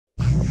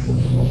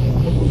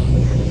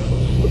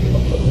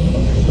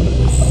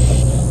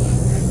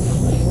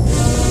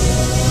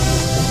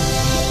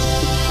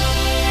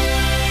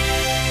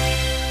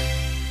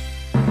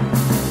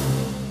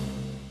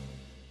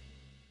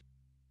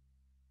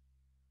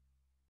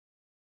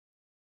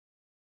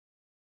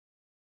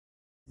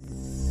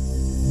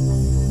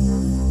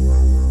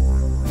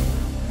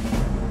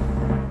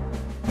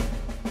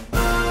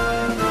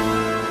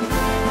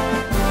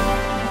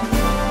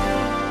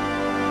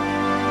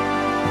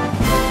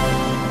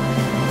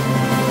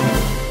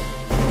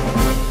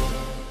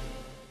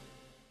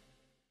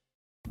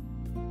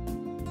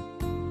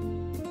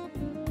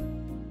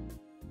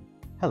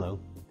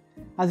Hello.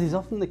 As is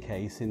often the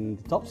case in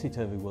the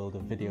topsy-turvy world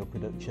of video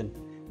production,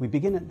 we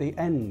begin at the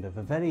end of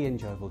a very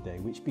enjoyable day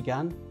which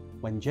began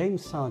when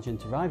James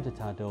Sargeant arrived at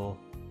our door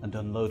and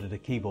unloaded a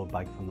keyboard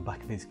bag from the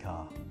back of his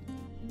car.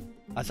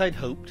 As I'd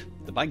hoped,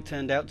 the bag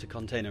turned out to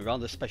contain a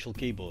rather special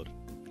keyboard,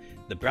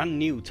 the brand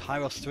new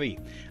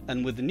Tyros3,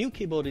 and with the new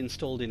keyboard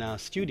installed in our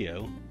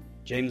studio,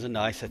 James and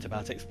I set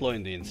about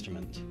exploring the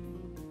instrument.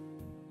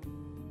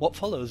 What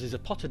follows is a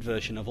potted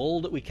version of all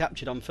that we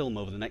captured on film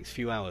over the next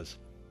few hours.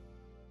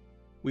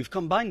 We've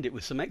combined it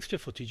with some extra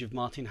footage of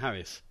Martin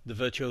Harris, the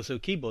virtuoso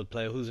keyboard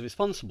player who's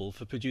responsible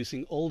for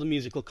producing all the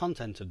musical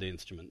content of the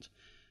instrument,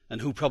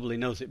 and who probably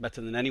knows it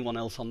better than anyone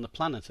else on the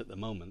planet at the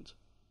moment.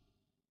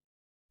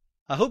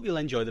 I hope you'll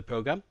enjoy the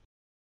programme,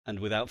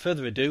 and without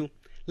further ado,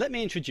 let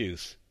me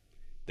introduce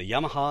the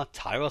Yamaha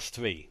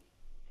Tyros3.